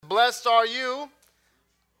Blessed are you,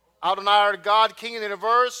 Adonai our God, King of the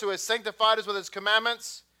universe, who has sanctified us with his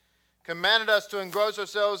commandments, commanded us to engross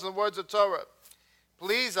ourselves in the words of Torah.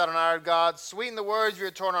 Please, Adonai our God, sweeten the words you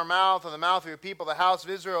have torn our mouth and the mouth of your people, the house of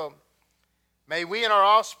Israel. May we and our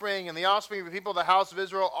offspring and the offspring of your people, the house of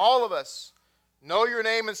Israel, all of us, know your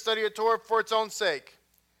name and study your Torah for its own sake.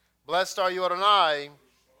 Blessed are you, Adonai,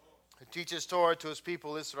 who teaches Torah to his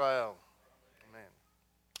people, Israel. Amen.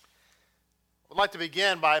 I'd like to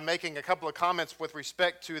begin by making a couple of comments with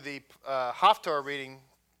respect to the Haftarah reading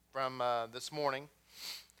from this morning.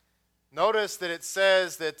 Notice that it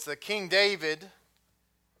says that King David,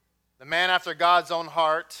 the man after God's own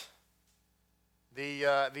heart, the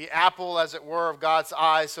apple, as it were, of God's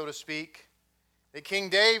eye, so to speak, that King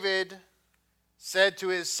David said to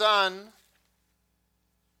his son,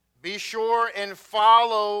 be sure and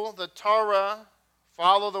follow the Torah,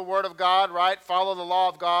 follow the Word of God, right? Follow the law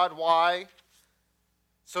of God. Why?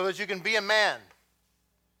 So that you can be a man.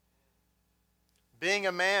 Being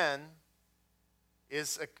a man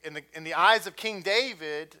is, in the eyes of King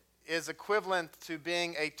David, is equivalent to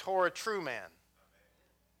being a Torah true man.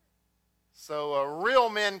 So real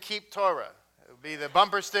men keep Torah. It would be the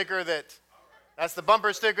bumper sticker that's the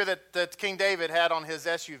bumper sticker that King David had on his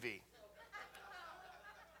SUV.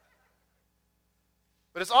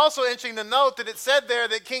 But it's also interesting to note that it said there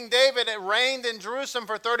that King David had reigned in Jerusalem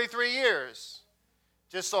for 33 years.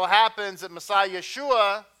 Just so happens that Messiah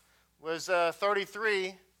Yeshua was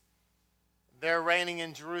 33. They're reigning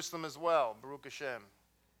in Jerusalem as well. Baruch Hashem.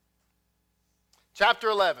 Chapter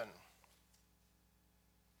 11.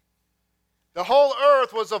 The whole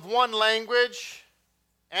earth was of one language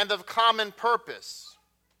and of common purpose.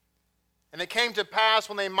 And it came to pass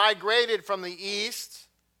when they migrated from the east,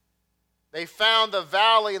 they found a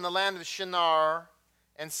valley in the land of Shinar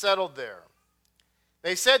and settled there.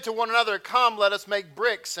 They said to one another, come, let us make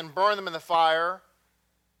bricks and burn them in the fire.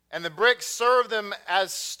 And the bricks served them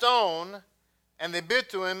as stone, and the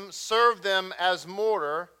bitumen served them as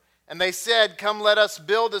mortar. And they said, come, let us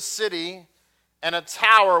build a city and a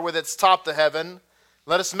tower with its top to heaven.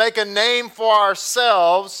 Let us make a name for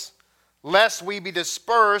ourselves, lest we be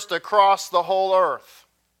dispersed across the whole earth.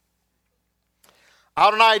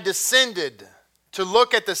 Adonai descended to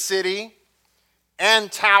look at the city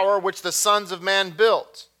and tower which the sons of man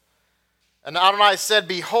built. And Adonai said,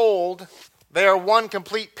 behold, they are one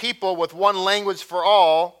complete people with one language for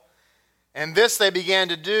all. And this they began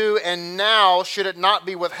to do, and now should it not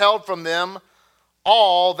be withheld from them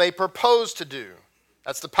all they propose to do.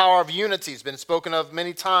 That's the power of unity. It's been spoken of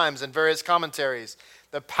many times in various commentaries.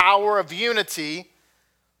 The power of unity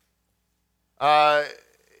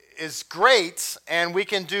is great, and we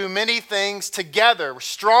can do many things together. We're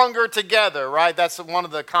stronger together, right? That's one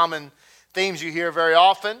of the common themes you hear very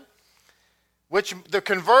often. Which the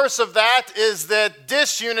converse of that is that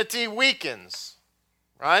disunity weakens,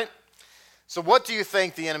 right? So what do you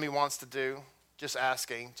think the enemy wants to do? Just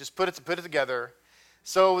asking. Just put it together.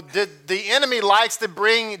 So the enemy likes to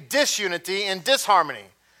bring disunity and disharmony,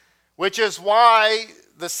 which is why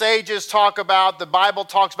the sages talk about, the Bible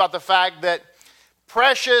talks about the fact that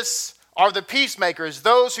precious are the peacemakers,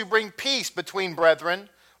 those who bring peace between brethren.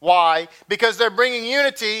 Why? Because they're bringing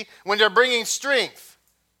unity when they're bringing strength.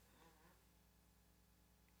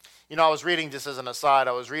 You know, I was reading, just as an aside,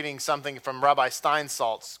 I was reading something from Rabbi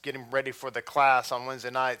Steinsaltz, getting ready for the class on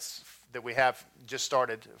Wednesday nights that we have just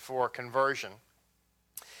started for conversion.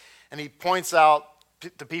 And he points out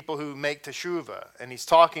the people who make teshuvah, and he's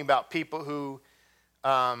talking about people who,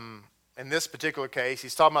 in this particular case,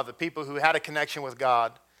 he's talking about the people who had a connection with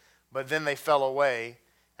God, but then they fell away,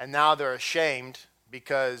 and now they're ashamed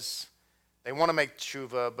because they want to make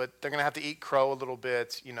teshuvah, but they're going to have to eat crow a little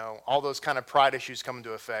bit. You know, all those kind of pride issues come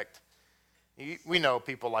into effect. We know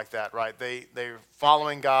people like that, right? They're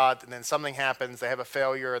following God, and then something happens. They have a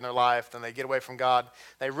failure in their life, then they get away from God.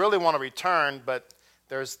 They really want to return, but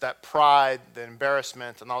there's that pride, the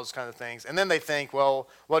embarrassment, and all those kinds of things. And then they think, well,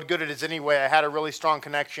 what good it is anyway? I had a really strong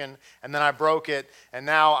connection, and then I broke it, and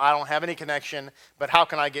now I don't have any connection, but how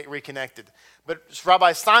can I get reconnected? But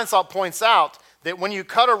Rabbi Steinsaltz points out that when you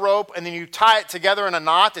cut a rope and then you tie it together in a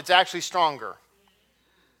knot, it's actually stronger.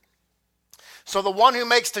 So the one who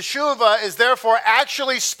makes teshuvah is therefore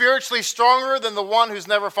actually spiritually stronger than the one who's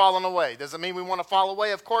never fallen away. Does it mean we want to fall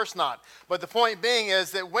away? Of course not. But the point being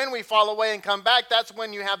is that when we fall away and come back, that's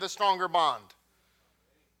when you have the stronger bond.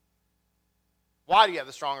 Why do you have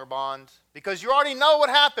the stronger bond? Because you already know what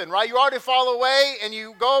happened, right? You already fall away and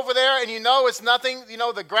you go over there and you know it's nothing. You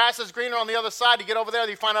know the grass is greener on the other side. You get over there and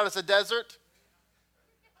you find out it's a desert.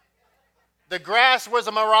 The grass was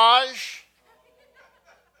a mirage.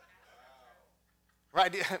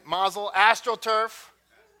 Right? Mazel, AstroTurf.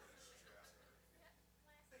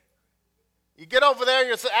 You get over there,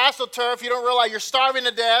 you're at AstroTurf, you don't realize you're starving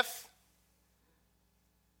to death.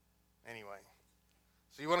 Anyway,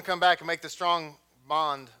 so you want to come back and make the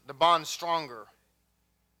bond stronger.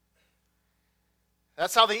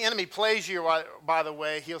 That's how the enemy plays you, by the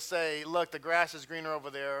way. He'll say, look, the grass is greener over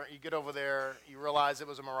there. You get over there, you realize it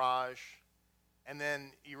was a mirage. And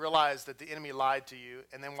then you realize that the enemy lied to you.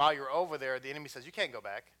 And then while you're over there, the enemy says, you can't go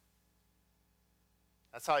back.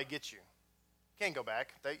 That's how he gets you. You can't go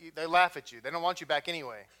back. They laugh at you. They don't want you back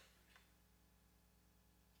anyway.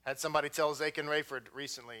 Had somebody tell Zakin Rayford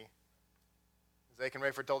recently. Zakin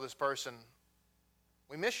Rayford told this person,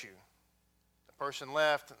 we miss you. The person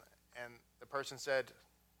left, and the person said,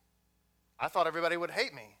 I thought everybody would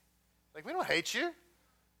hate me. Like, we don't hate you.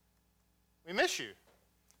 We miss you.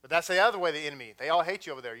 But that's the other way, the enemy. They all hate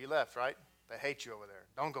you over there. You left, right? They hate you over there.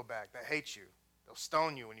 Don't go back. They hate you. They'll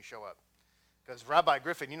stone you when you show up. Because Rabbi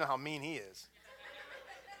Griffin, you know how mean he is.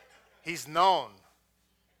 He's known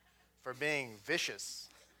for being vicious.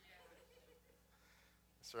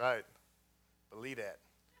 That's right. Believe that.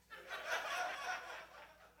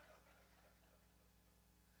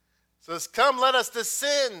 So it's come, let us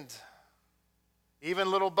descend. Even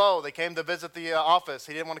little Bo, they came to visit the office.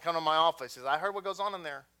 He didn't want to come to my office. He said, I heard what goes on in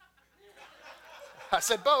there. I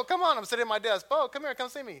said, Bo, come on. I'm sitting at my desk. Bo, come here. Come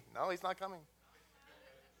see me. No, he's not coming.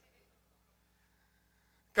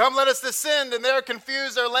 Come, let us descend, and there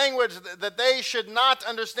confuse their language, that they should not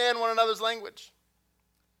understand one another's language.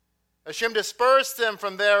 Hashem dispersed them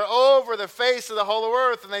from there over the face of the whole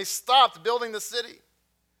earth, and they stopped building the city.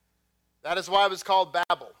 That is why it was called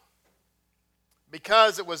Babel.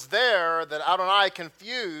 Because it was there that Adonai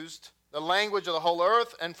confused the language of the whole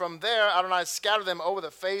earth, and from there Adonai scattered them over the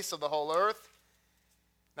face of the whole earth.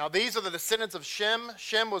 Now these are the descendants of Shem.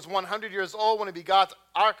 Shem was 100 years old when he begot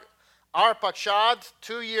Arpachshad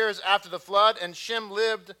 2 years after the flood, and Shem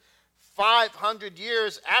lived 500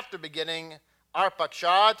 years after beginning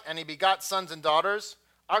Arpachshad, and he begot sons and daughters.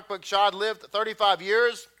 Arpachshad lived 35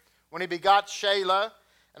 years when he begot Shelah,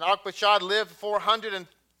 and Arpachshad lived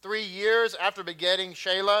 403 years after begetting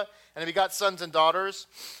Shelah, and he begot sons and daughters.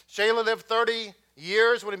 Shelah lived 30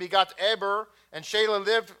 years when he begot Eber, and Shelah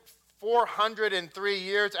lived 403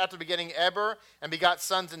 years after begetting Eber, and begot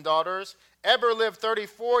sons and daughters. Eber lived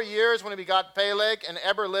 34 years when he begot Peleg, and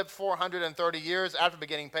Eber lived 430 years after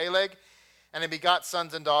begetting Peleg, and he begot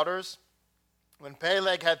sons and daughters. When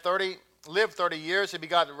Peleg had lived 30 years, he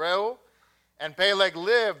begot Reu, and Peleg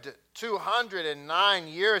lived 209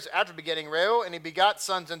 years after begetting Reu, and he begot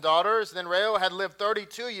sons and daughters. Then Reu had lived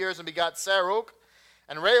 32 years and begot Serug,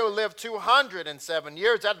 and Reu lived 207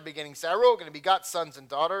 years after begetting Serug, and he begot sons and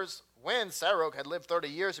daughters. When Serug had lived 30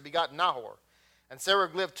 years, he begot Nahor. And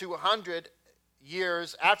Serug lived 200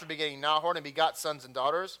 years after begetting Nahor, and he begot sons and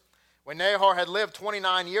daughters. When Nahor had lived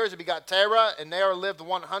 29 years, he begot Terah, and Nahor lived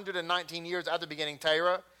 119 years after begetting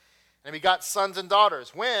Terah, and he begot sons and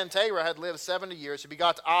daughters. When Terah had lived 70 years, he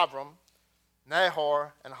begot Avram,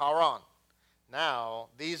 Nahor, and Haran. Now,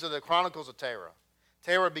 these are the chronicles of Terah.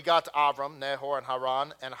 Terah begot Avram, Nahor,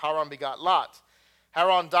 and Haran begot Lot.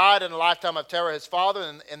 Haran died in the lifetime of Terah, his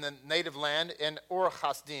father, in the native land, in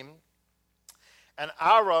Ur-Chasdim. And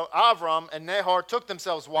Avram and Nahor took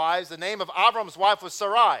themselves wives. The name of Avram's wife was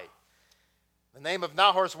Sarai. The name of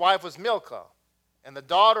Nahor's wife was Milcah. And the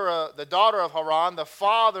daughter of Haran, the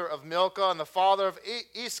father of Milcah, and the father of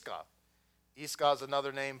Iscah. Iscah is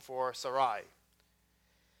another name for Sarai.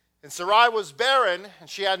 And Sarai was barren, and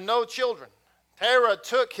she had no children. Terah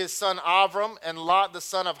took his son Avram, and Lot the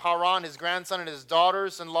son of Haran, his grandson, and his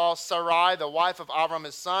daughters-in-law Sarai, the wife of Avram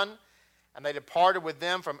his son. And they departed with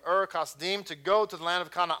them from Ur-Kasdim to go to the land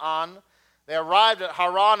of Canaan. They arrived at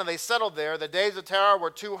Haran, and they settled there. The days of Terah were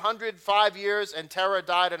 205 years, and Terah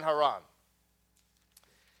died in Haran.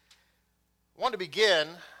 I want to begin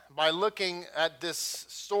by looking at this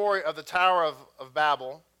story of the Tower of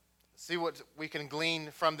Babel, see what we can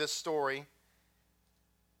glean from this story,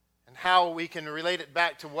 and how we can relate it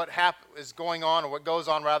back to what is going on, or what goes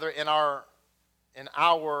on rather, in our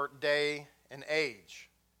day and age,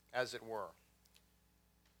 as it were.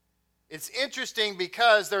 It's interesting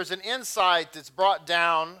because there's an insight that's brought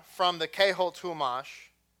down from the Kehot Humash,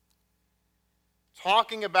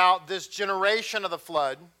 talking about this generation of the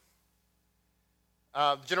flood,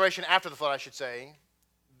 generation after the flood, I should say,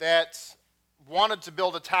 that wanted to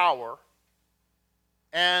build a tower.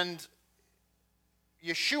 And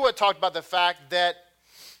Yeshua talked about the fact that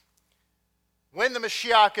when the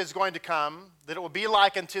Mashiach is going to come, that it will be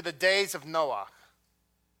like unto the days of Noah.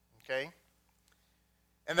 Okay?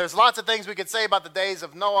 And there's lots of things we could say about the days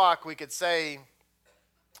of Noah. We could say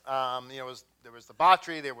There was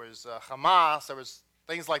debauchery, there was Hamas, there was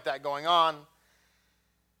things like that going on.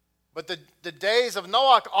 But the days of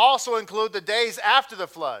Noah also include the days after the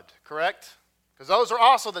flood, correct? Because those are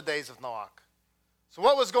also the days of Noah. So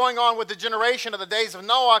what was going on with the generation of the days of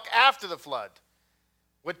Noah after the flood?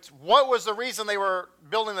 What was the reason they were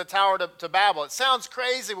building the tower to Babel? It sounds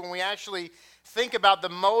crazy when we actually think about the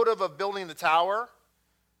motive of building the tower.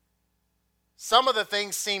 Some of the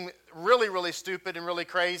things seem really, really stupid and really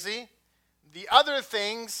crazy. The other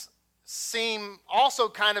things seem also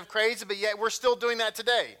kind of crazy, but yet we're still doing that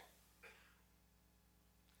today.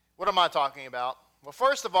 What am I talking about? Well,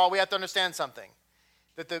 first of all, we have to understand something.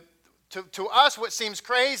 That to us, what seems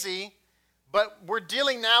crazy, but we're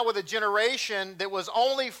dealing now with a generation that was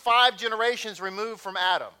only 5 generations removed from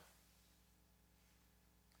Adam.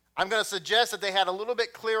 I'm going to suggest that they had a little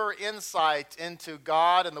bit clearer insight into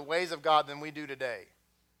God and the ways of God than we do today.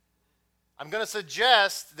 I'm going to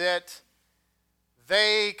suggest that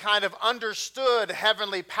they kind of understood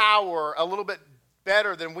heavenly power a little bit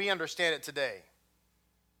better than we understand it today.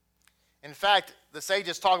 In fact, the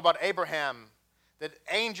sages talk about Abraham, that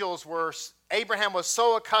Abraham was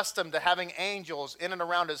so accustomed to having angels in and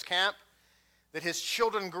around his camp that his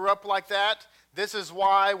children grew up like that. This is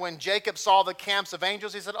why when Jacob saw the camps of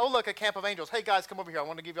angels, he said, "Oh, look, a camp of angels. Hey, guys, come over here. I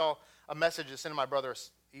want to give y'all a message to send to my brother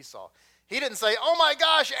Esau." He didn't say, "Oh, my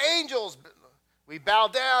gosh, angels." We bow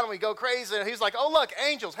down and we go crazy. And he's like, "Oh, look,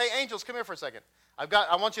 angels. Hey, angels, come here for a second.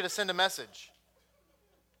 I want you to send a message."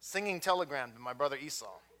 Singing telegram to my brother Esau.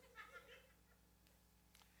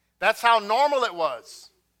 That's how normal it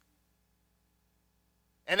was.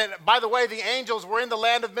 And then, by the way, the angels were in the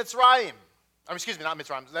land of Mitzrayim. Excuse me, not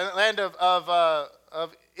Mitzrayim, the land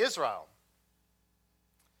of Israel.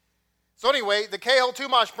 So anyway, the Kehel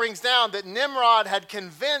Tumash brings down that Nimrod had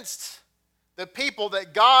convinced the people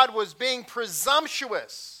that God was being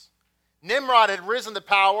presumptuous. Nimrod had risen to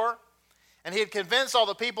power, and he had convinced all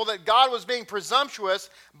the people that God was being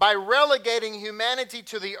presumptuous by relegating humanity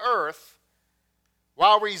to the earth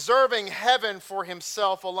while reserving heaven for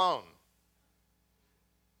himself alone.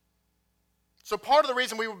 So part of the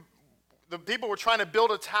reason the people were trying to build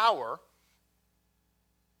a tower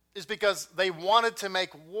is because they wanted to make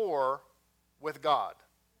war with God.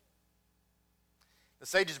 The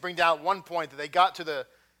sages bring down at one point that they got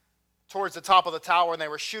towards the top of the tower and they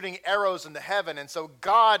were shooting arrows into heaven, and so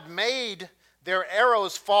God made their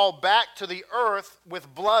arrows fall back to the earth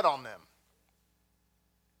with blood on them.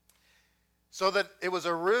 So that it was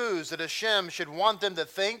a ruse that Hashem should want them to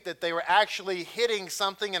think that they were actually hitting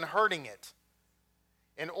something and hurting it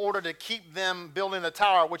in order to keep them building the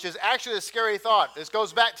tower, which is actually a scary thought. This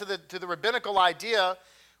goes back to the rabbinical idea,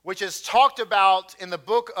 which is talked about in the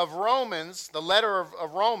book of Romans, the letter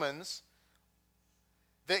of Romans,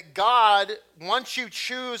 that God, once you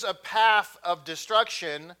choose a path of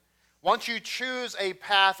destruction, once you choose a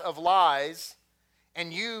path of lies,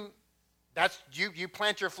 and you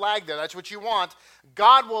plant your flag there, that's what you want,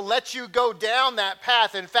 God will let you go down that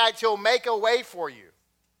path. In fact, he'll make a way for you.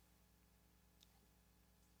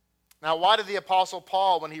 Now, why did the Apostle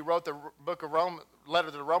Paul, when he wrote the book of letter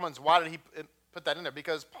to the Romans, why did he put that in there?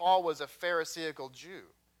 Because Paul was a Pharisaical Jew.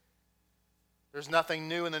 There's nothing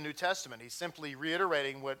new in the New Testament. He's simply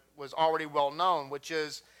reiterating what was already well known, which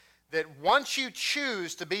is that once you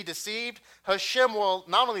choose to be deceived, Hashem will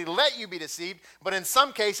not only let you be deceived, but in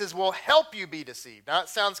some cases will help you be deceived. Now, that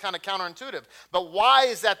sounds kind of counterintuitive, but why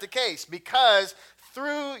is that the case? Because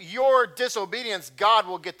through your disobedience, God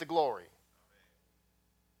will get the glory.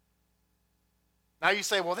 Now you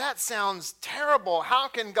say, well, that sounds terrible. How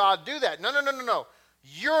can God do that? No.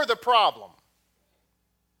 You're the problem.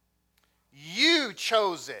 You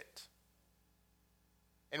chose it.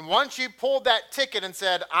 And once you pulled that ticket and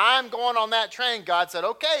said, I'm going on that train, God said,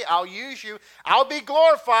 okay, I'll use you. I'll be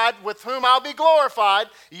glorified with whom I'll be glorified.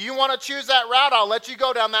 You want to choose that route, I'll let you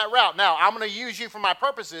go down that route. Now, I'm going to use you for my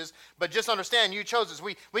purposes, but just understand you chose this.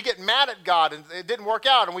 We get mad at God and it didn't work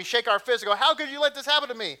out, and we shake our fist and go, how could you let this happen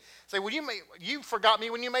to me? Say, well, you forgot me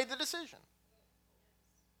when you made the decision.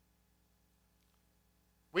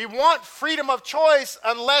 We want freedom of choice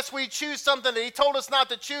unless we choose something that he told us not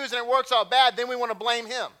to choose and it works out bad, then we want to blame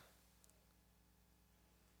him.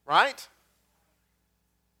 Right?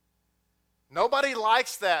 Nobody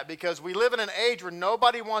likes that because we live in an age where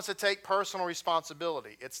nobody wants to take personal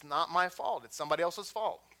responsibility. It's not my fault. It's somebody else's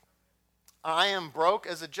fault. I am broke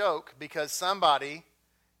as a joke because somebody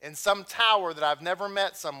in some tower that I've never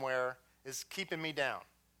met somewhere is keeping me down.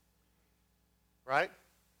 Right?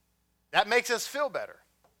 That makes us feel better.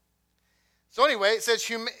 So anyway, it says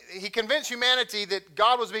he convinced humanity that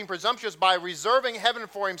God was being presumptuous by reserving heaven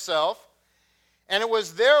for himself And it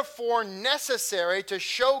was therefore necessary to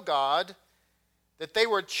show God that they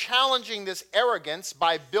were challenging this arrogance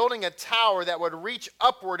by building a tower that would reach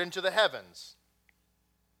upward into the heavens.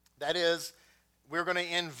 That is, we're going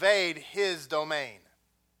to invade his domain.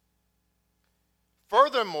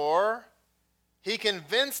 Furthermore, he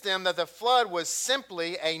convinced them that the flood was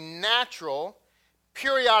simply a natural,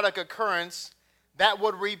 periodic occurrence that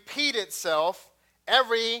would repeat itself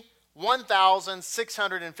every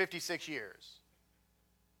 1,656 years.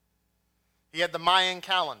 He had the Mayan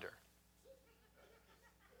calendar.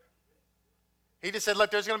 He just said,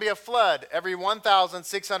 look, there's going to be a flood every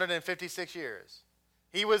 1,656 years.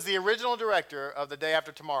 He was the original director of the Day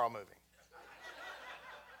After Tomorrow movie.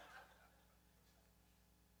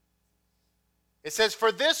 It says,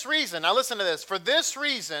 for this reason, now listen to this, for this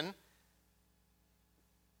reason,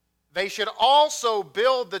 they should also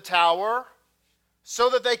build the tower so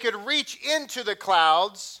that they could reach into the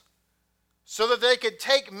clouds, so that they could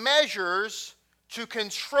take measures to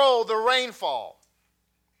control the rainfall,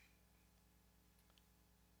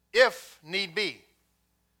 if need be.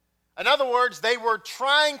 In other words, they were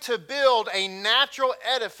trying to build a natural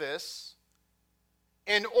edifice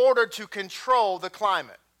in order to control the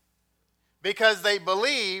climate, because they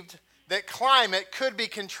believed that climate could be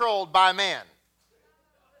controlled by man.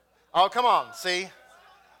 Oh, come on, see?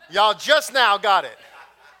 Y'all just now got it.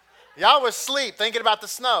 Y'all was asleep thinking about the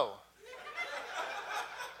snow.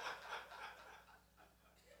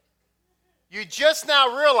 You just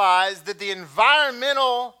now realize that the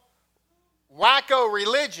environmental wacko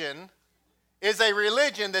religion is a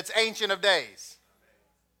religion that's ancient of days.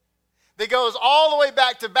 That goes all the way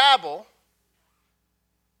back to Babel,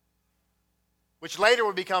 which later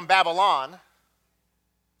would become Babylon,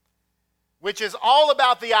 which is all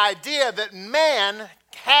about the idea that man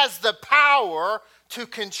has the power to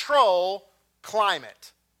control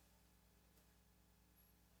climate.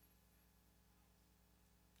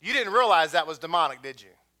 You didn't realize that was demonic, did you?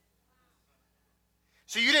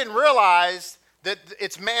 So you didn't realize that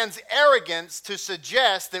it's man's arrogance to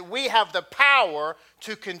suggest that we have the power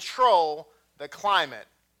to control the climate.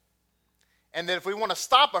 And that if we want to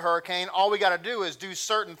stop a hurricane, all we got to do is do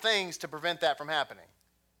certain things to prevent that from happening.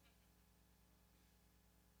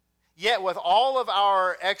 Yet with all of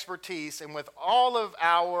our expertise and with all of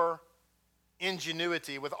our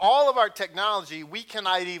ingenuity, with all of our technology, we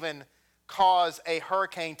cannot even cause a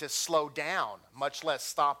hurricane to slow down, much less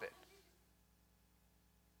stop it.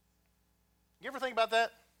 You ever think about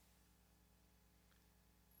that?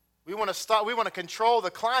 We want to control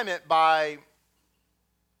the climate by,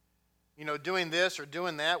 doing this or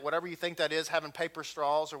doing that, whatever you think that is, having paper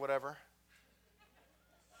straws or whatever.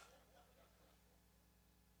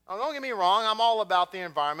 Oh, don't get me wrong, I'm all about the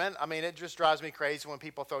environment. I mean, it just drives me crazy when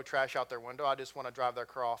people throw trash out their window. I just want to drive their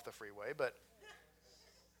car off the freeway, but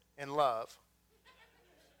in love.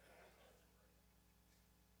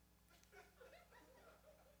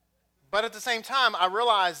 But at the same time, I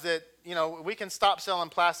realize that, we can stop selling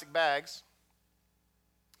plastic bags,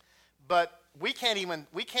 but we can't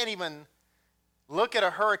even look at a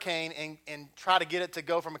hurricane and try to get it to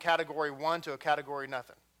go from a category 1 to a category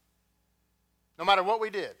nothing. No matter what we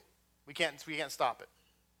did, we can't stop it.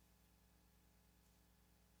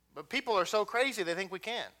 But people are so crazy they think we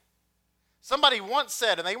can. Somebody once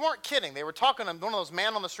said, and they weren't kidding, they were talking on one of those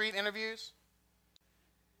man on the street interviews,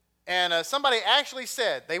 and somebody actually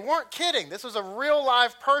said, they weren't kidding, this was a real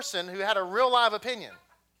live person who had a real live opinion.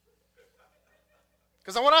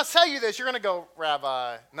 Because when I tell you this, you're going to go,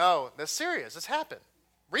 Rabbi, no, that's serious, this happened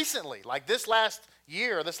recently, like this last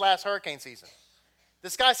year, this last hurricane season.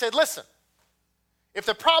 This guy said, listen, if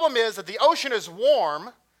the problem is that the ocean is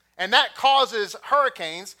warm and that causes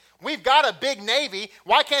hurricanes, we've got a big navy.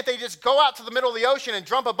 Why can't they just go out to the middle of the ocean and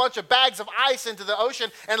dump a bunch of bags of ice into the ocean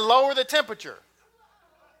and lower the temperature?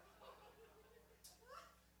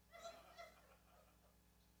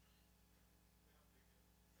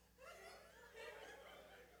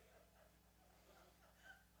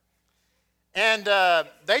 And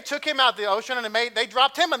they took him out of the ocean and they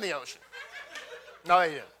dropped him in the ocean. No, they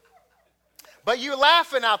didn't. But you're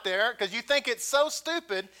laughing out there because you think it's so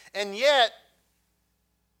stupid, and yet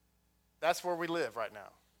that's where we live right now.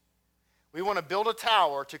 We want to build a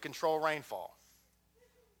tower to control rainfall.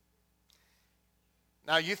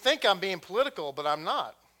 Now, you think I'm being political, but I'm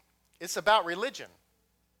not. It's about religion.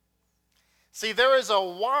 See, there is a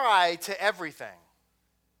why to everything.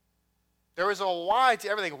 There is a why to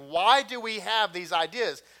everything. Why do we have these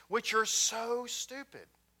ideas, which are so stupid?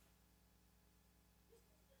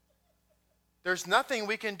 There's nothing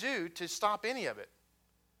we can do to stop any of it.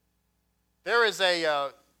 There is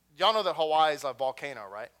y'all know that Hawaii is a volcano,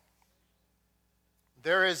 right?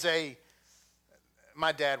 There is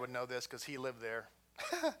my dad would know this because he lived there.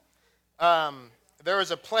 There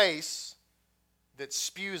is a place that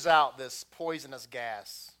spews out this poisonous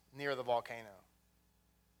gas near the volcano.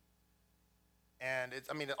 And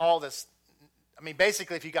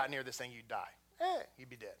basically if you got near this thing, you'd die. You'd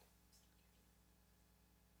be dead.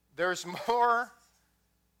 There's more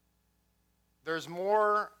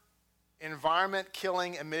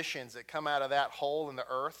environment-killing emissions that come out of that hole in the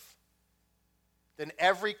earth than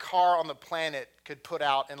every car on the planet could put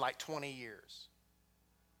out in like 20 years.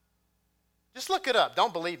 Just look it up.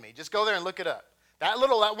 Don't believe me. Just go there and look it up. That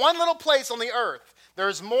one little place on the earth,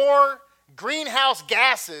 there's more greenhouse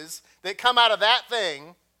gases that come out of that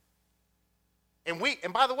thing. And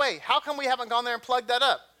by the way, how come we haven't gone there and plugged that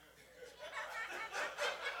up?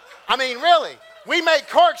 I mean, really. We make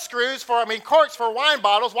corks for wine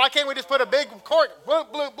bottles. Why can't we just put a big cork,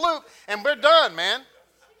 bloop, bloop, bloop, and we're done, man?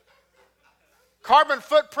 Carbon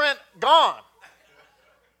footprint gone.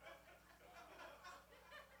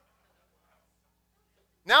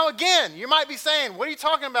 Now again, you might be saying, what are you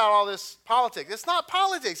talking about, all this politics? It's not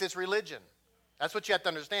politics, it's religion. That's what you have to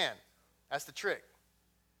understand. That's the trick.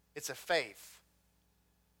 It's a faith.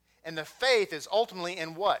 And the faith is ultimately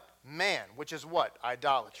in what? Man, which is what?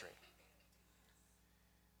 Idolatry.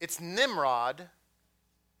 It's Nimrod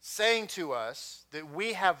saying to us that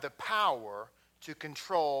we have the power to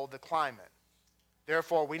control the climate.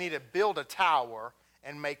 Therefore, we need to build a tower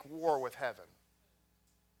and make war with heaven.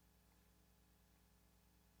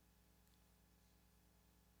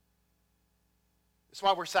 That's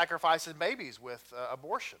why we're sacrificing babies with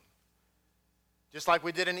abortion, just like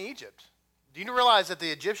we did in Egypt. Do you realize that the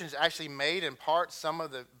Egyptians actually made in part some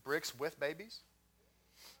of the bricks with babies?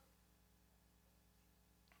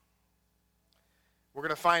 We're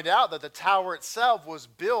going to find out that the tower itself was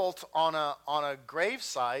built on a grave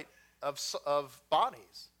site of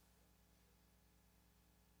bodies.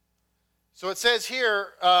 So it says here,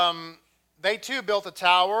 they too built a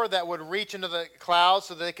tower that would reach into the clouds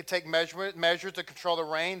so that they could take measures to control the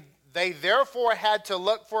rain. They therefore had to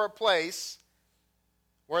look for a place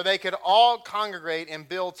where they could all congregate and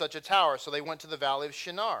build such a tower. So they went to the valley of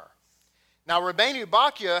Shinar. Now, Rabbeinu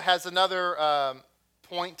Bachya has another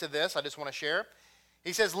point to this I just want to share.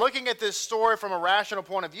 He says, looking at this story from a rational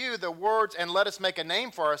point of view, the words, "and let us make a name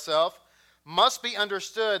for ourselves," must be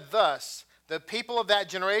understood thus. The people of that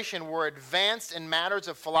generation were advanced in matters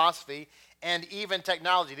of philosophy and even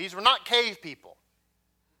technology. These were not cave people.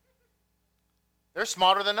 They're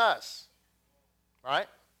smarter than us, right?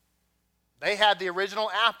 They had the original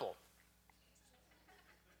Apple.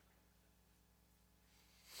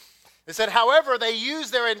 It said, however, they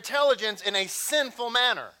used their intelligence in a sinful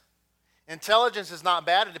manner. Intelligence is not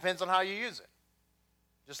bad. It depends on how you use it.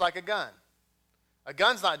 Just like a gun. A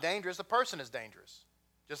gun's not dangerous. A person is dangerous.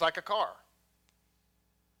 Just like a car.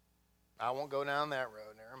 I won't go down that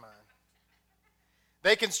road. Never mind.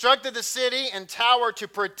 They constructed the city and tower to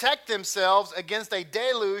protect themselves against a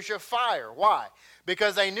deluge of fire. Why?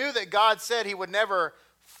 Because they knew that God said he would never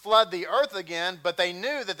flood the earth again, but they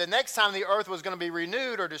knew that the next time the earth was going to be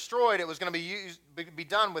renewed or destroyed, it was going to be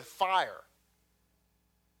done with fire.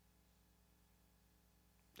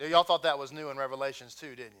 Y'all thought that was new in Revelations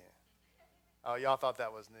 2, didn't you? Oh, y'all thought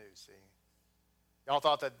that was new, see? Y'all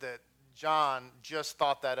thought that John just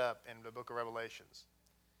thought that up in the book of Revelations,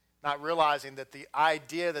 not realizing that the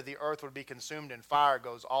idea that the earth would be consumed in fire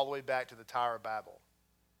goes all the way back to the Tower of Babel.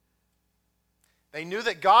 They knew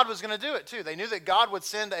that God was going to do it too. They knew that God would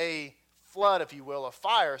send a flood, if you will, of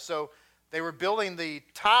fire. So they were building the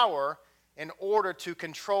tower in order to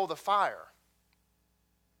control the fire.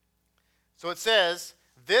 So it says,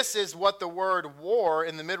 this is what the word war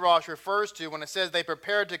in the Midrash refers to when it says they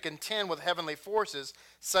prepared to contend with heavenly forces,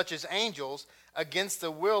 such as angels, against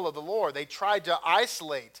the will of the Lord. They tried to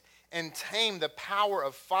isolate and tame the power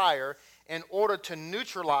of fire in order to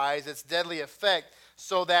neutralize its deadly effect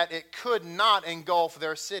so that it could not engulf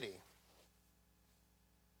their city.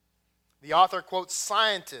 The author quotes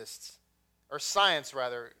science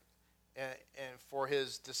for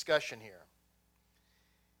his discussion here.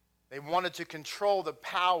 They wanted to control the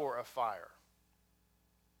power of fire.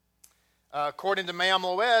 According to Me'am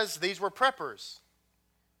Loez, these were preppers.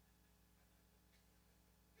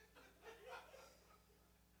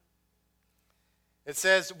 It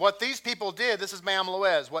says, what these people did, this is Me'am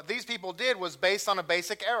Loez, what these people did was based on a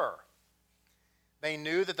basic error. They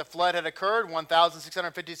knew that the flood had occurred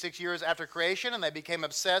 1,656 years after creation, and they became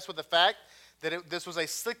obsessed with the fact that this was a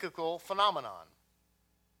cyclical phenomenon.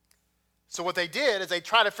 So what they did is they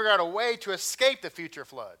tried to figure out a way to escape the future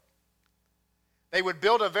flood. They would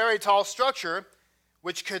build a very tall structure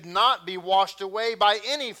which could not be washed away by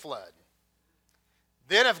any flood.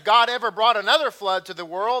 Then if God ever brought another flood to the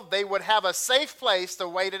world, they would have a safe place to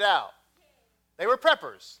wait it out. They were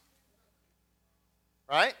preppers.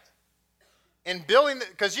 Right? In building,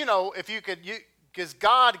 because because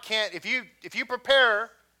God can't, if you prepare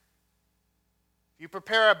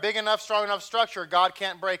a big enough, strong enough structure, God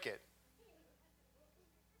can't break it.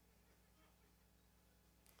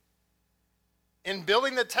 In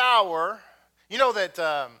building the tower, you know that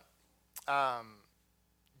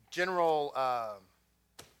General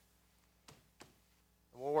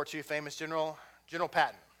World War II famous General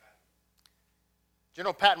Patton.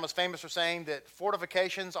 General Patton was famous for saying that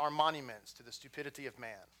fortifications are monuments to the stupidity of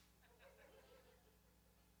man.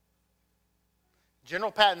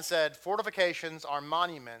 General Patton said fortifications are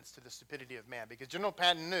monuments to the stupidity of man, because General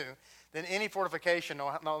Patton knew that any fortification,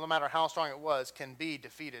 no matter how strong it was, can be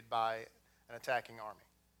defeated by an attacking army.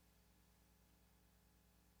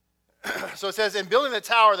 So it says, in building the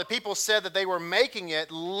tower, the people said that they were making it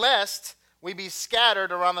lest we be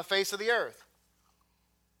scattered around the face of the earth.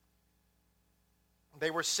 They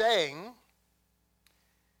were saying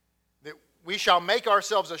that we shall make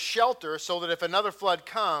ourselves a shelter so that if another flood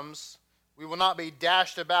comes, we will not be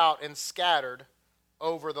dashed about and scattered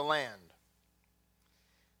over the land.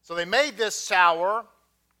 So they made this tower.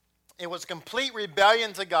 It was complete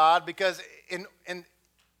rebellion to God, because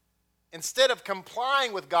instead of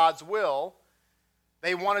complying with God's will,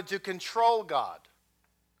 they wanted to control God.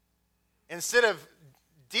 Instead of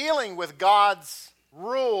dealing with God's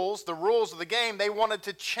rules, the rules of the game, they wanted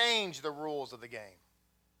to change the rules of the game.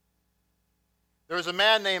 There was a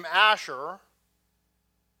man named Asher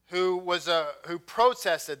who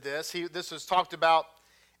protested this. This was talked about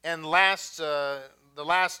in the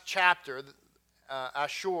last chapter,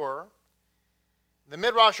 Ashur. The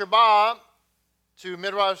Midrash Rabbah to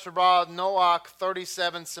Midrash Rabbah Noach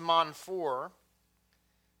 37 Siman 4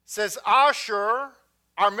 says Ashur,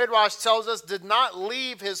 our Midrash tells us, did not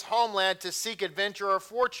leave his homeland to seek adventure or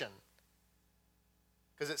fortune.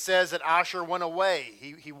 Because it says that Ashur went away.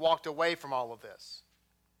 He walked away from all of this.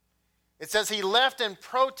 It says he left in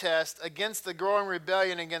protest against the growing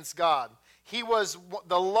rebellion against God. He was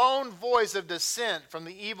the lone voice of dissent from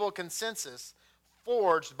the evil consensus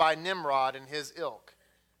forged by Nimrod and his ilk.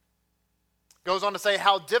 Goes on to say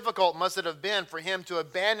how difficult must it have been for him to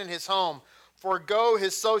abandon his home, forego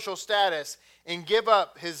his social status, and give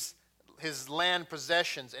up his land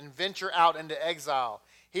possessions and venture out into exile.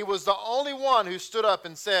 He was the only one who stood up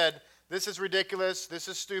and said, this is ridiculous, this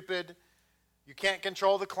is stupid, you can't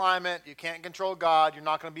control the climate, you can't control God, you're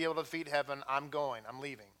not going to be able to defeat heaven, I'm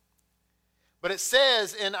leaving. But it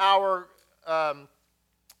says in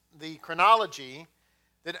the chronology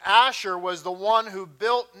that Asher was the one who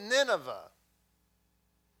built Nineveh.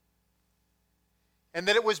 And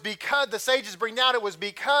that it was because, the sages bring down, it was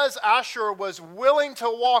because Asher was willing to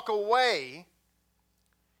walk away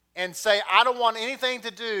and say, I don't want anything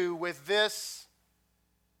to do with this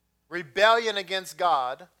rebellion against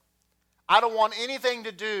God. I don't want anything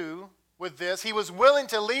to do with this. He was willing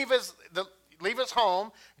to leave his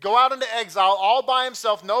home, go out into exile all by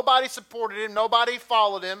himself. Nobody supported him. Nobody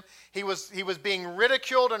followed him. He was being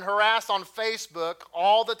ridiculed and harassed on Facebook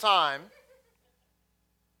all the time.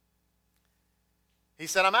 He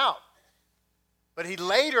said, I'm out. But he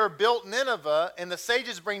later built Nineveh, and the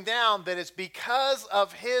sages bring down that it's because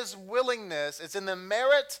of his willingness, it's in the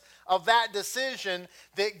merit of that decision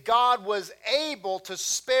that God was able to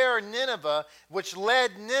spare Nineveh, which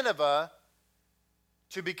led Nineveh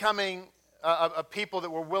to becoming a people that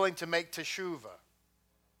were willing to make teshuvah.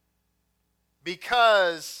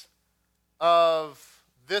 Because of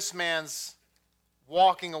this man's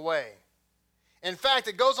walking away. In fact,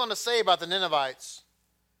 it goes on to say about the Ninevites,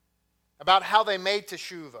 about how they made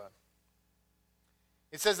teshuvah.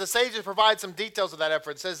 It says the sages provide some details of that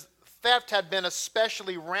effort. It says theft had been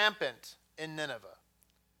especially rampant in Nineveh.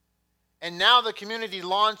 And now the community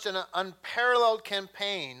launched an unparalleled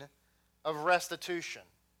campaign of restitution.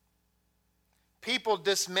 People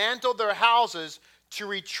dismantled their houses to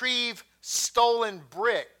retrieve stolen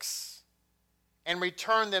bricks and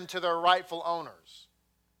return them to their rightful owners.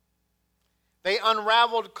 They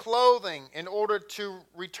unraveled clothing in order to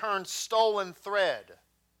return stolen thread.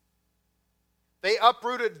 They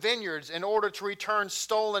uprooted vineyards in order to return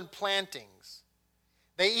stolen plantings.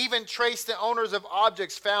 They even traced the owners of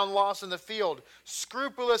objects found lost in the field.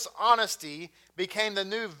 Scrupulous honesty became the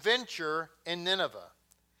new venture in Nineveh.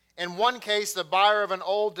 In one case, the buyer of an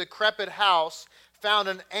old, decrepit house found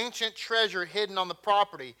an ancient treasure hidden on the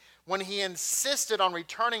property. When he insisted on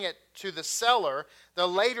returning it to the seller, the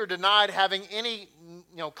latter denied having any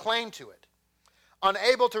claim to it.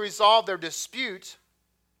 Unable to resolve their dispute,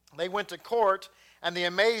 they went to court, and the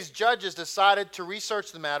amazed judges decided to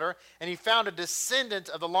research the matter, and he found a descendant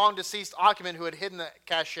of the long-deceased occupant who had hidden the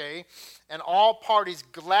cachet, and all parties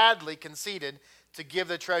gladly conceded to give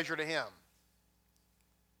the treasure to him.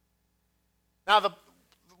 Now,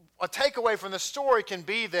 a takeaway from the story can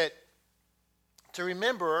be that to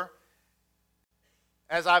remember,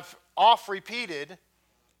 as I've oft repeated,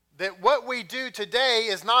 that what we do today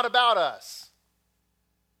is not about us,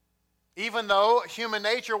 even though human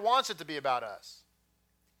nature wants it to be about us.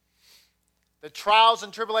 The trials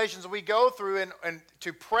and tribulations we go through and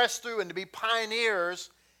to press through and to be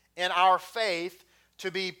pioneers in our faith,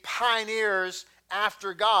 to be pioneers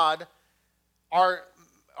after God, are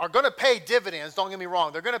going to pay dividends. Don't get me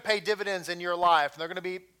wrong. They're going to pay dividends in your life. They're going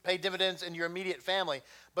to pay dividends in your immediate family.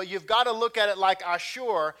 But you've got to look at it like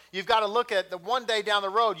Ashur. You've got to look at that one day down the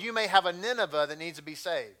road, you may have a Nineveh that needs to be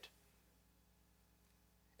saved.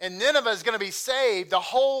 And Nineveh is going to be saved. The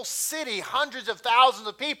whole city, hundreds of thousands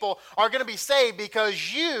of people are going to be saved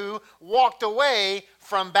because you walked away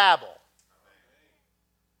from Babel.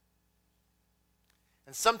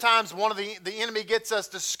 And sometimes the enemy gets us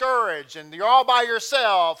discouraged, and you're all by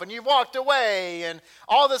yourself, and you've walked away, and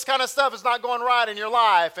all this kind of stuff is not going right in your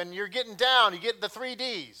life, and you're getting down. You get the 3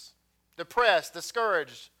 Ds: depressed,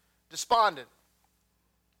 discouraged, despondent.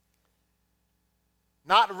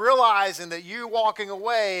 Not realizing that you walking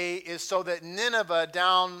away is so that Nineveh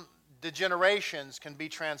down the generations can be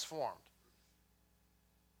transformed.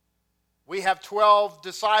 We have 12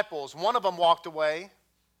 disciples. One of them walked away.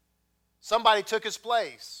 Somebody took his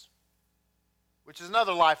place, which is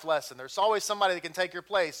another life lesson. There's always somebody that can take your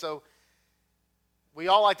place. So we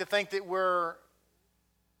all like to think that we're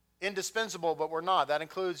indispensable, but we're not. That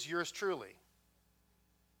includes yours truly.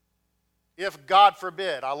 If, God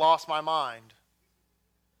forbid, I lost my mind,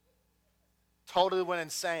 totally went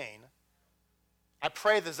insane, I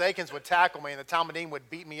pray the Zakins would tackle me and the Talmudim would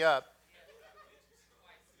beat me up.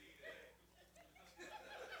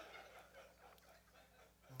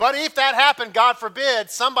 But if that happened, God forbid,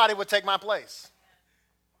 somebody would take my place.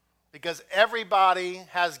 Because everybody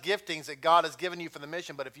has giftings that God has given you for the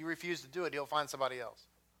mission, but if you refuse to do it, he'll find somebody else.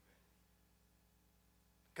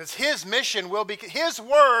 Because his mission will be, his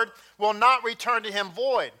word will not return to him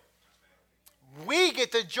void. We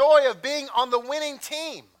get the joy of being on the winning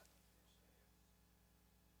team.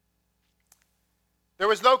 There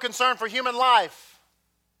was no concern for human life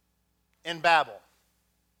in Babel.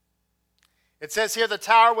 It says here the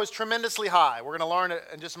tower was tremendously high. We're going to learn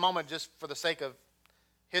in just a moment, just for the sake of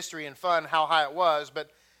history and fun, how high it was.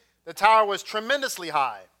 But the tower was tremendously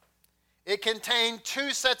high. It contained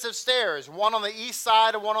 2 sets of stairs, one on the east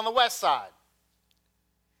side and one on the west side.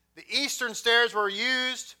 The eastern stairs were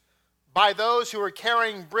used by those who were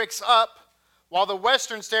carrying bricks up, while the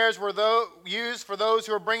western stairs were used for those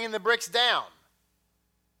who were bringing the bricks down.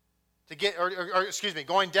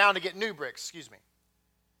 Going down to get new bricks,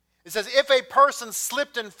 It says, if a person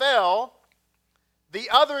slipped and fell, the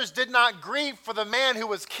others did not grieve for the man who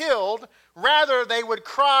was killed. Rather, they would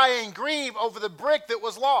cry and grieve over the brick that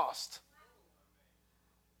was lost.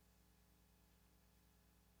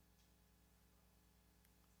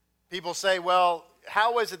 People say, well,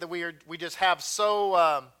 how is it that we just have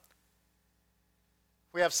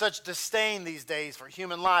we have such disdain these days for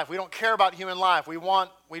human life? We don't care about human life.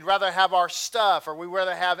 We'd rather have our stuff, or we'd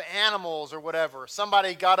rather have animals or whatever.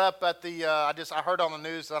 Somebody got up at the, I heard on the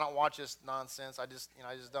news, I don't watch this nonsense. I just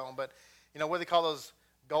don't. But, what do they call those,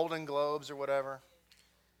 Golden Globes or whatever?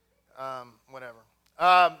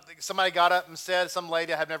 Somebody got up and said, some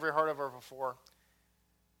lady, I had never heard of her before,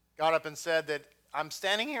 got up and said that, I'm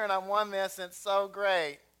standing here and I won this and it's so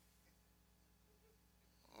great.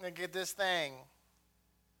 Look at this thing.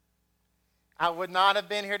 I would not have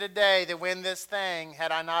been here today to win this thing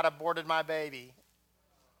had I not aborted my baby.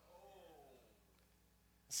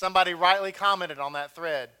 Somebody rightly commented on that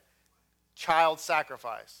thread, child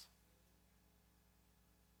sacrifice.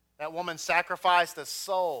 That woman sacrificed a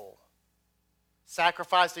soul,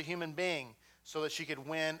 sacrificed a human being so that she could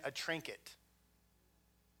win a trinket.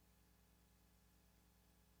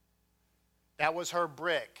 That was her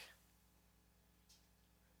brick.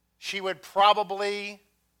 She would probably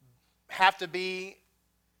have to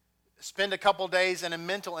spend a couple days in a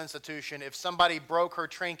mental institution if somebody broke her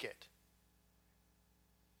trinket.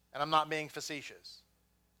 And I'm not being facetious.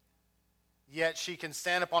 Yet she can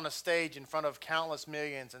stand up on a stage in front of countless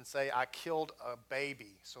millions and say, I killed a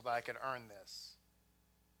baby so that I could earn this.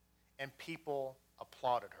 And people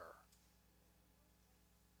applauded her.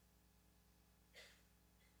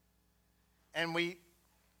 And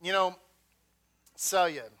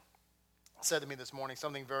Celia, said to me this morning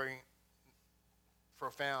something very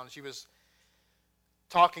profound. She was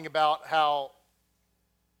talking about how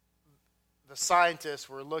the scientists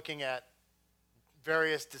were looking at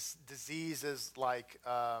various diseases like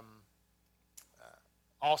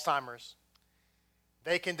Alzheimer's.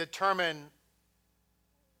 They can determine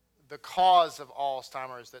the cause of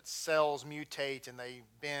Alzheimer's, that cells mutate and they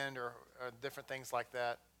bend or different things like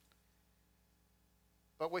that.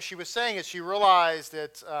 But what she was saying is she realized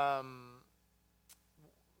that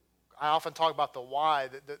I often talk about the why.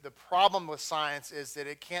 The problem with science is that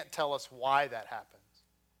it can't tell us why that happens.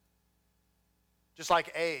 Just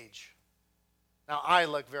like age. Now, I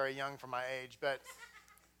look very young for my age, but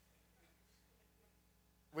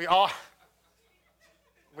we all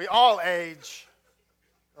age,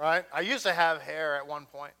 right? I used to have hair at one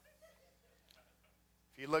point.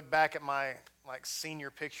 If you look back at my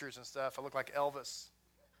senior pictures and stuff, I look like Elvis.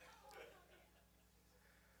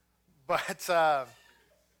 But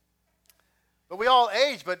we all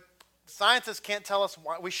age, but scientists can't tell us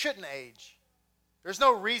why. We shouldn't age. There's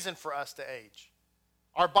no reason for us to age.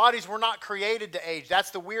 Our bodies were not created to age.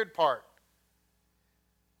 That's the weird part.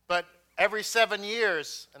 But every 7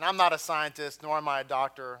 years, and I'm not a scientist, nor am I a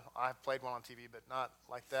doctor. I've played one on TV, but not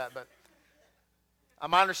like that. But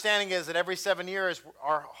my understanding is that every 7 years,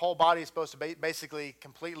 our whole body is supposed to basically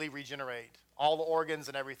completely regenerate, all the organs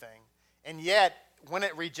and everything. And yet, when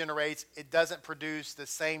it regenerates, it doesn't produce the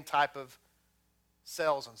same type of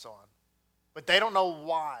cells and so on. But they don't know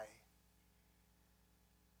why.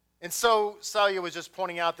 And so Celia was just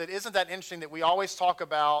pointing out that isn't that interesting that we always talk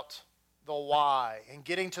about the why, and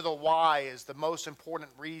getting to the why is the most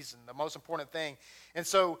important reason, the most important thing. And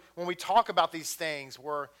so when we talk about these things,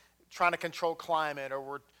 we're trying to control climate or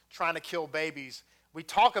we're trying to kill babies, we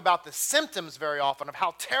talk about the symptoms very often of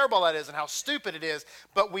how terrible that is and how stupid it is,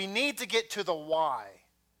 but we need to get to the why.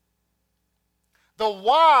 The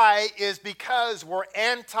why is because we're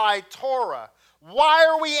anti-Torah. Why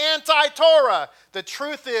are we anti-Torah? The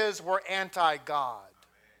truth is we're anti-God.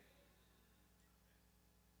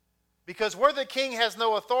 Because where the king has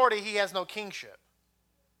no authority, he has no kingship.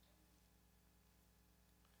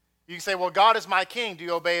 You can say, well, God is my king. Do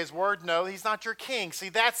you obey his word? No, he's not your king. See,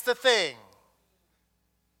 that's the thing.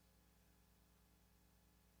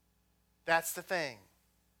 That's the thing.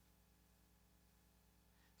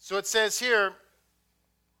 So it says here,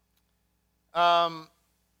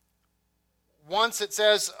 once it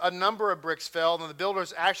says a number of bricks fell, and the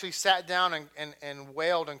builders actually sat down and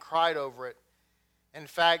wailed and cried over it. In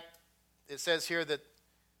fact, it says here that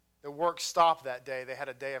the work stopped that day. They had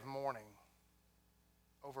a day of mourning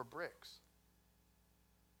over bricks.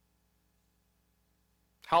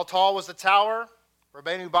 How tall was the tower?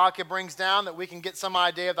 Rabbeinu Bachya brings down that we can get some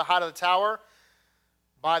idea of the height of the tower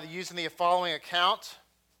by using the following account.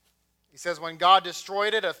 He says, when God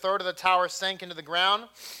destroyed it, a third of the tower sank into the ground,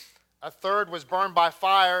 a third was burned by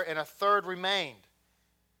fire, and a third remained.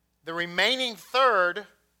 The remaining third,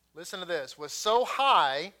 listen to this, was so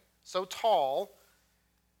high, so tall,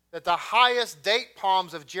 that the highest date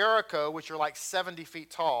palms of Jericho, which are like 70 feet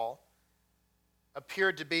tall,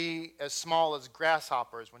 appeared to be as small as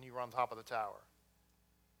grasshoppers when you were on top of the tower.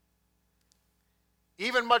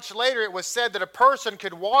 Even much later, it was said that a person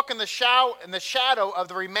could walk in the shadow of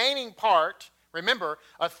the remaining part. Remember,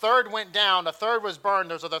 a third went down, a third was burned,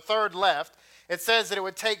 there's a third left. It says that it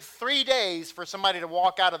would take 3 days for somebody to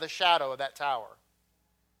walk out of the shadow of that tower.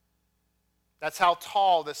 That's how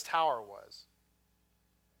tall this tower was.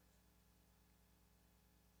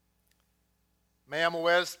 Me'am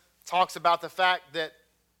Uwez talks about the fact that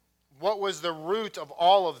what was the root of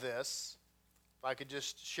all of this. If I could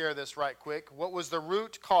just share this right quick. What was the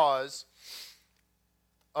root cause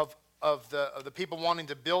of the people wanting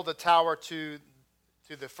to build the tower to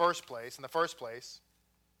the first place, in the first place?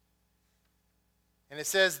 And it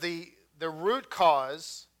says the root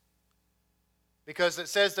cause, because it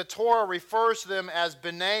says the Torah refers to them as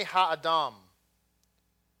Bnei Ha'adam,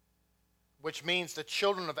 which means the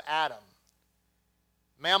children of Adam.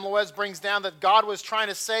 Me'am Uwez brings down that God was trying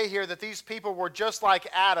to say here that these people were just like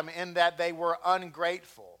Adam in that they were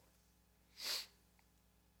ungrateful.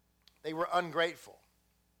 They were ungrateful.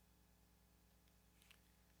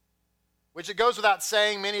 Which it goes without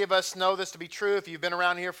saying, many of us know this to be true. If you've been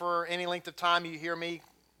around here for any length of time, you hear me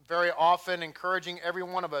very often encouraging every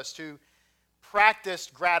one of us to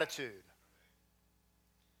practice gratitude.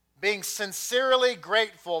 Being sincerely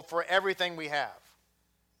grateful for everything we have.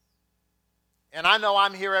 And I know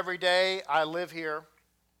I'm here every day. I live here.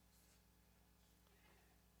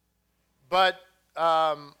 But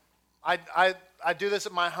I do this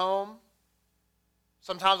at my home.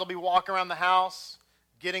 Sometimes I'll be walking around the house,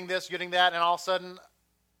 getting this, getting that, and all of a sudden,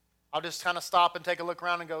 I'll just kind of stop and take a look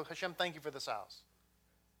around and go, Hashem, thank you for this house.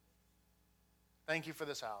 Thank you for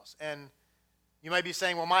this house. And you may be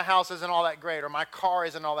saying, well, my house isn't all that great, or my car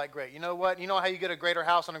isn't all that great. You know what? You know how you get a greater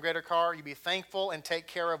house and a greater car? You be thankful and take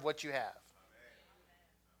care of what you have.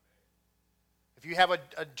 If you have a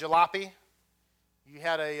jalopy, you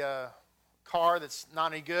had a car that's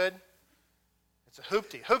not any good, it's a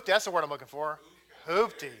hoopty. Hoopty, that's the word I'm looking for.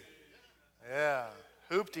 Hoopty. Yeah,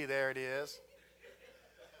 hoopty, there it is.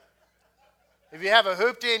 If you have a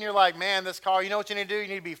hoopty and you're like, man, this car, you know what you need to do? You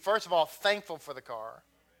need to be, first of all, thankful for the car.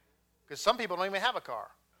 Because some people don't even have a car.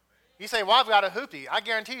 You say, well, I've got a hoopty. I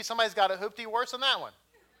guarantee you somebody's got a hoopty worse than that one.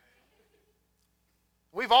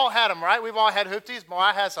 We've all had them, right? We've all had hoopties. Well,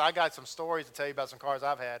 I got some stories to tell you about some cars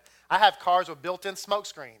I've had. I have cars with built-in smoke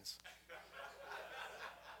screens.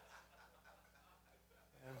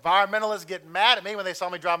 Environmentalists get mad at me when they saw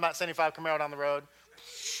me driving that 75 Camaro down the road.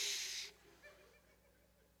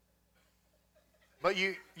 But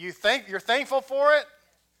you're thankful for it,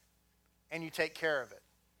 and you take care of it.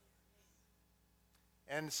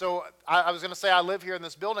 And so I was going to say I live here in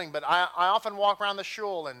this building, but I often walk around the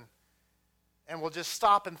shul and will just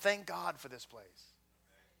stop and thank God for this place.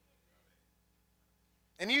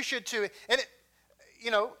 And you should too. And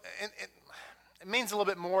it means a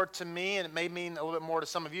little bit more to me, and it may mean a little bit more to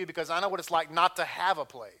some of you, because I know what it's like not to have a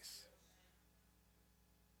place.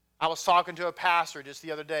 I was talking to a pastor just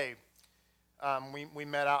the other day. We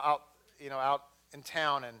met out in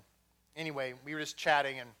town, and anyway, we were just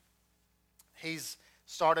chatting, and he's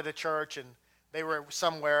started a church, and they were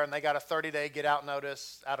somewhere, and they got a 30-day get-out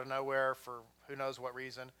notice out of nowhere for who knows what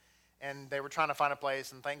reason, and they were trying to find a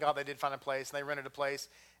place, and thank God they did find a place, and they rented a place,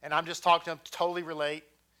 and I'm just talking to him, totally relate,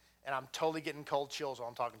 and I'm totally getting cold chills while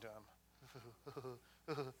I'm talking to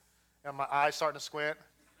him. And my eyes starting to squint,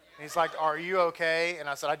 and he's like, are you okay? And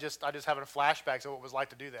I said, I just having flashbacks of what it was like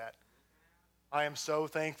to do that. I am so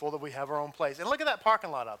thankful that we have our own place. And look at that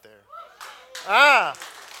parking lot out there.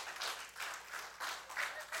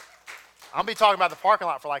 I'll be talking about the parking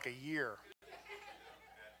lot for like a year.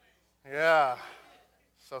 Yeah.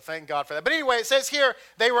 So thank God for that. But anyway, it says here,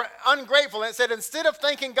 they were ungrateful. And it said, instead of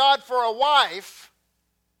thanking God for a wife,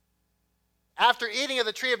 after eating of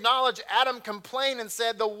the tree of knowledge, Adam complained and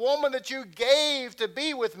said, the woman that you gave to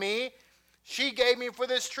be with me, she gave me for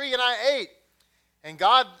this tree and I ate. And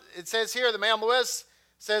God, it says here, the Me'am Loez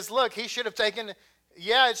says, look, he should have taken...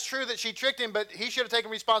 Yeah, it's true that she tricked him, but he should have taken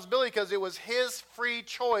responsibility because it was his free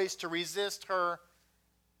choice to resist her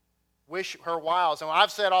wiles. And I've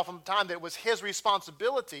said oftentimes that it was his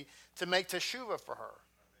responsibility to make teshuvah for her.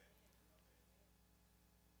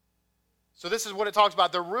 So this is what it talks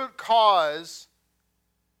about. The root cause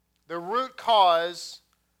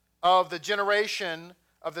of the generation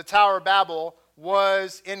of the Tower of Babel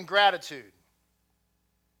was ingratitude.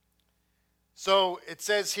 So it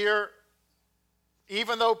says here,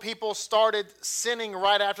 even though people started sinning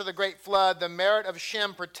right after the great flood, the merit of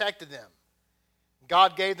Shem protected them.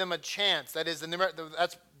 God gave them a chance. That is,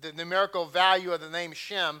 that's the numerical value of the name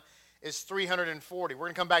Shem is 340. We're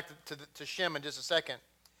going to come back to Shem in just a second.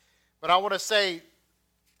 But I want to say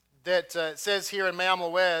that it says here in Me'am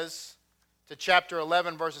Loez, to chapter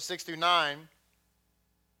 11, verses 6 through 9,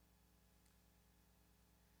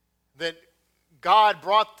 that God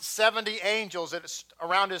brought 70 angels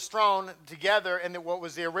around his throne together in what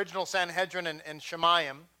was the original Sanhedrin and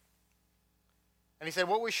Shemayim. And he said,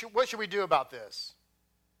 what should we do about this?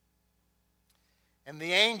 And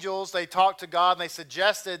the angels, they talked to God and they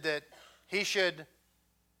suggested that he should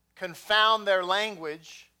confound their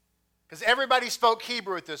language, because everybody spoke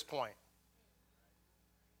Hebrew at this point.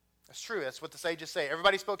 That's true. That's what the sages say.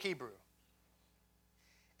 Everybody spoke Hebrew.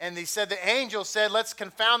 And he said, the angels said, let's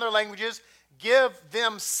confound their languages, give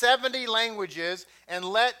them 70 languages, and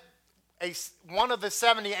let one of the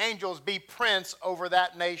 70 angels be prince over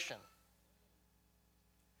that nation.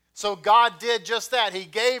 So God did just that. He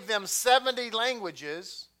gave them 70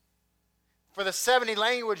 languages. For the 70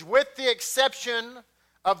 language, with the exception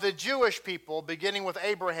of the Jewish people, beginning with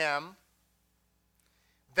Abraham,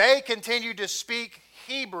 they continued to speak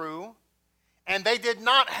Hebrew, and they did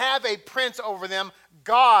not have a prince over them.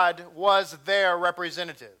 God was their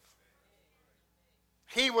representative.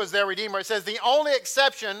 He was their redeemer. It says the only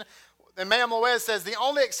exception, and Me'am Loez says, the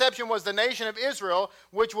only exception was the nation of Israel,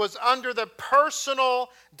 which was under the personal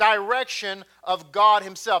direction of God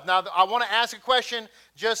himself. Now, I want to ask a question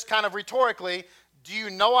just kind of rhetorically. Do you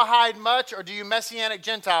Noahide much, or do you Messianic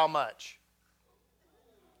Gentile much?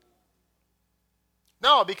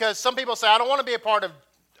 No, because some people say, I don't want to be a part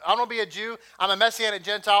to be a Jew. I'm a Messianic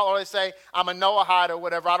Gentile, or they say I'm a Noahide or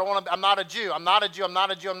whatever. I'm not a Jew. I'm not a Jew. I'm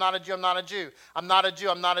not a Jew. I'm not a Jew. I'm not a Jew. I'm not a Jew.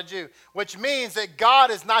 I'm not a Jew. Which means that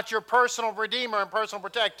God is not your personal redeemer and personal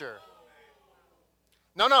protector.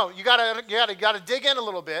 No. You gotta dig in a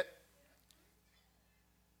little bit.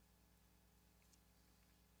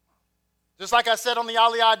 Just like I said on the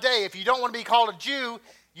Aliyah Day, if you don't want to be called a Jew,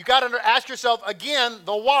 you got to ask yourself again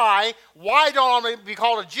the why. Why don't I want to be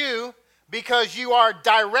called a Jew? Because you are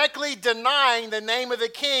directly denying the name of the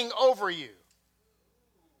King over you.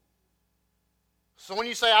 So when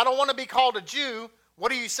you say, I don't want to be called a Jew,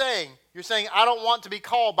 what are you saying? You're saying, I don't want to be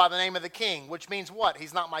called by the name of the King, which means what?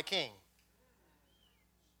 He's not my King.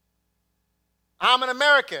 I'm an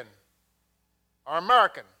American or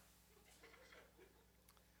American.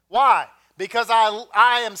 Why? Because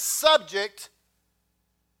I am subject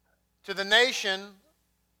to the nation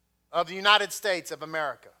of the United States of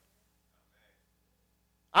America.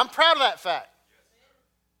 I'm proud of that fact.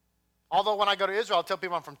 Although when I go to Israel, I'll tell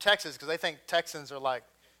people I'm from Texas because they think Texans are like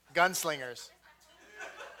gunslingers.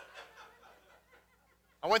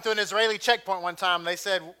 I went to an Israeli checkpoint one time. They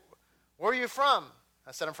said, where are you from?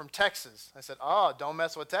 I said, I'm from Texas. I said, oh, don't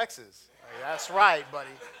mess with Texas. Like, that's right, buddy.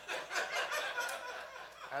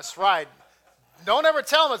 That's right. Don't ever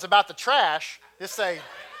tell them it's about the trash. Just say,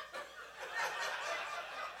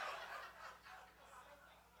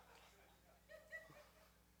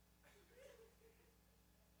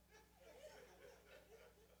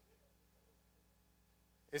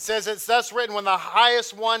 it says, it's thus written, when the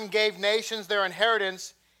highest one gave nations their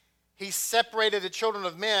inheritance, he separated the children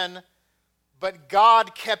of men, but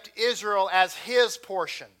God kept Israel as his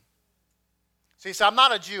portion. So he said, I'm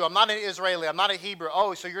not a Jew, I'm not an Israeli, I'm not a Hebrew.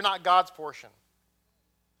 Oh, so you're not God's portion.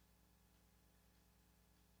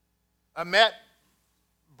 Ahmet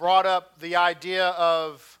brought up the idea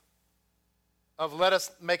of let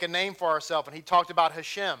us make a name for ourselves, and he talked about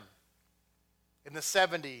Hashem in the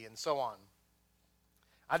 70 and so on.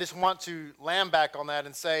 I just want to land back on that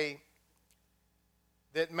and say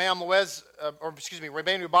that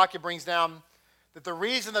Rabbeinu Bachya brings down that the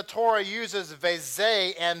reason the Torah uses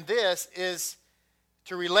Vezeh and this is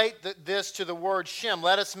to relate this to the word Shem.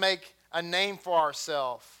 Let us make a name for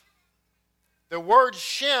ourselves. The word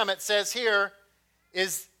Shem, it says here,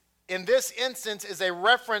 is in this instance is a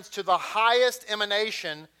reference to the highest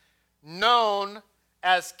emanation known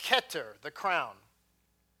as Keter, the crown.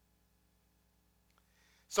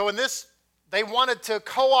 So in this, they wanted to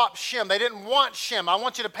co-opt Shem. They didn't want Shem. I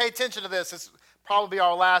want you to pay attention to this. It's probably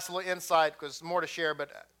our last little insight because more to share, but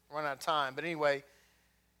we're running out of time. But anyway, it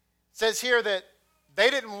says here that they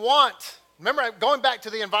didn't want, remember going back to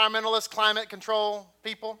the environmentalist climate control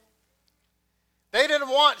people? They didn't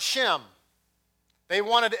want Shem. They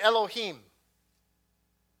wanted Elohim.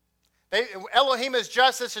 Elohim is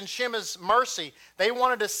justice and Shem is mercy. They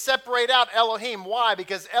wanted to separate out Elohim. Why?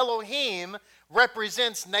 Because Elohim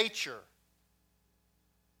represents nature.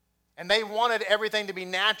 And they wanted everything to be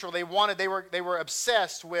natural. They were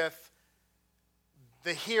obsessed with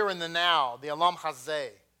the here and the now, the Olam Hazeh.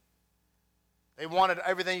 They wanted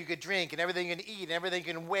everything you could drink and everything you can eat and everything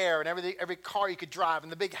you can wear and every car you could drive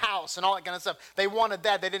and the big house and all that kind of stuff. They wanted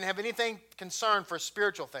that. They didn't have anything concerned for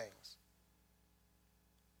spiritual things.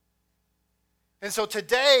 And so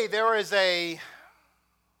today there is a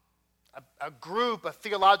group, a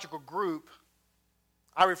theological group,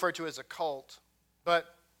 I refer to as a cult,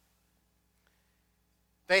 but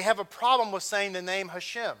they have a problem with saying the name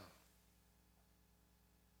Hashem.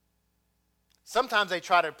 Sometimes they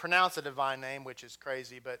try to pronounce a divine name, which is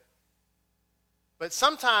crazy, but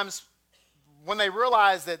sometimes when they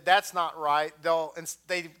realize that that's not right,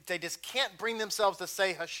 they just can't bring themselves to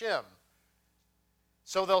say Hashem.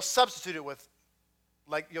 So they'll substitute it with,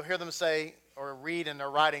 like you'll hear them say or read in their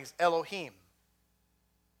writings, Elohim.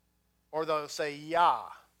 Or they'll say Yah.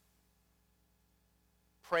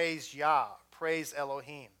 Praise Yah. Praise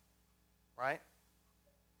Elohim. Right?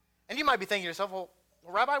 And you might be thinking to yourself, well,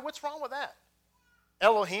 Rabbi, what's wrong with that?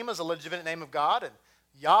 Elohim is a legitimate name of God, and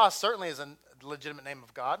Yah certainly is a legitimate name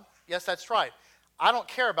of God. Yes, that's right. I don't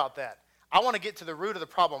care about that. I want to get to the root of the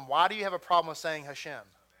problem. Why do you have a problem with saying Hashem?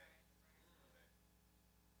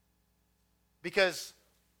 Because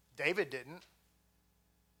David didn't,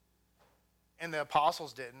 and the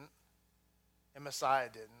apostles didn't, and Messiah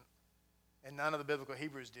didn't, and none of the biblical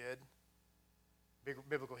Hebrews did,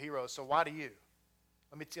 biblical heroes. So why do you?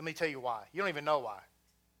 Let me tell you why. You don't even know why.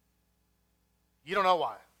 You don't know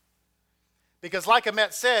why. Because like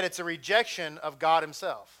Ahmet said, it's a rejection of God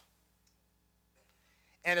himself.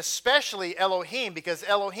 And especially Elohim, because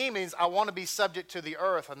Elohim means I want to be subject to the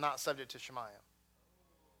earth and not subject to Shemayim.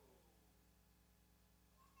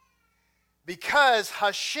 Because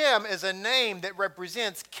Hashem is a name that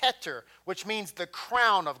represents Keter, which means the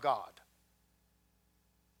crown of God.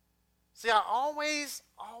 See, I always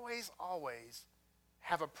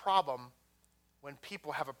have a problem when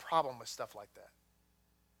people have a problem with stuff like that.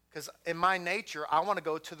 Because in my nature, I want to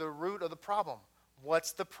go to the root of the problem.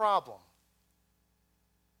 What's the problem?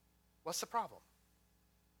 What's the problem?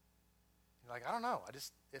 You're like, I don't know.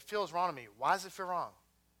 It feels wrong to me. Why does it feel wrong?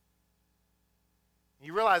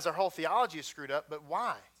 You realize our whole theology is screwed up, but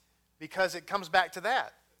why? Because it comes back to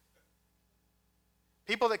that.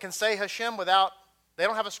 People that can say Hashem they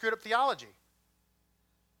don't have a screwed up theology.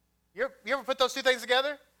 You ever put those two things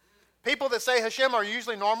together? People that say Hashem are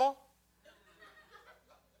usually normal.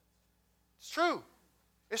 It's true.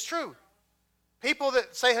 It's true. People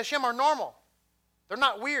that say Hashem are normal. They're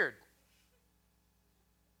not weird.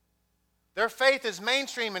 Their faith is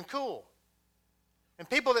mainstream and cool. And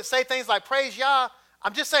people that say things like praise Yah,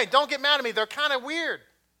 I'm just saying, don't get mad at me. They're kind of weird.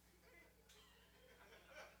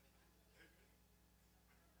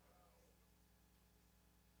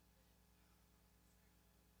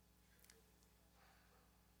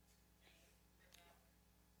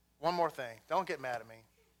 One more thing. Don't get mad at me.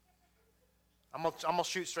 I'm gonna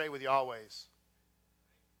shoot straight with you always.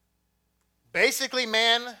 Basically,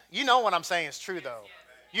 man, you know what I'm saying is true, though.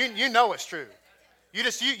 You know it's true.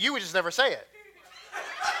 You would just never say it.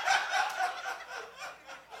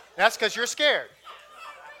 That's because you're scared.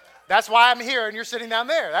 That's why I'm here and you're sitting down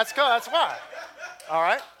there. That's why. All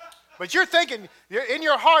right? But you're thinking, in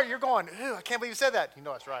your heart, you're going, ew, I can't believe you said that. You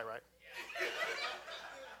know that's right?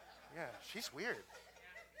 Yeah, she's weird.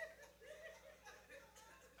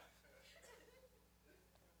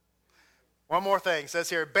 One more thing. It says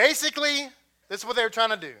here, basically, this is what they were trying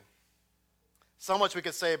to do. So much we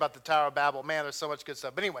could say about the Tower of Babel. Man, there's so much good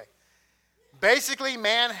stuff. But anyway, basically,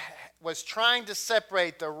 man was trying to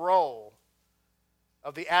separate the role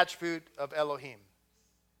of the attribute of Elohim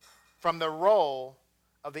from the role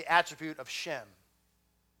of the attribute of Shem.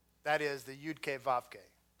 That is the Yud-Keh Vav-Keh.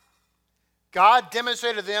 God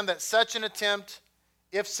demonstrated to them that such an attempt,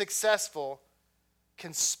 if successful,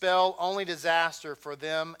 can spell only disaster for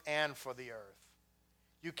them and for the earth.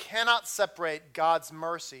 You cannot separate God's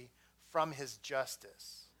mercy from his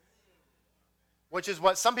justice, which is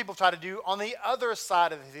what some people try to do on the other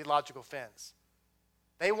side of the theological fence.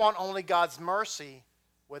 They want only God's mercy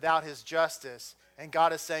without his justice, and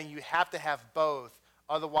God is saying you have to have both,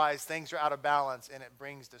 otherwise things are out of balance and it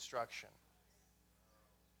brings destruction.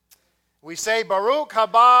 We say, Baruch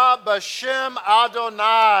haba b'shem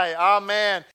Adonai. Amen.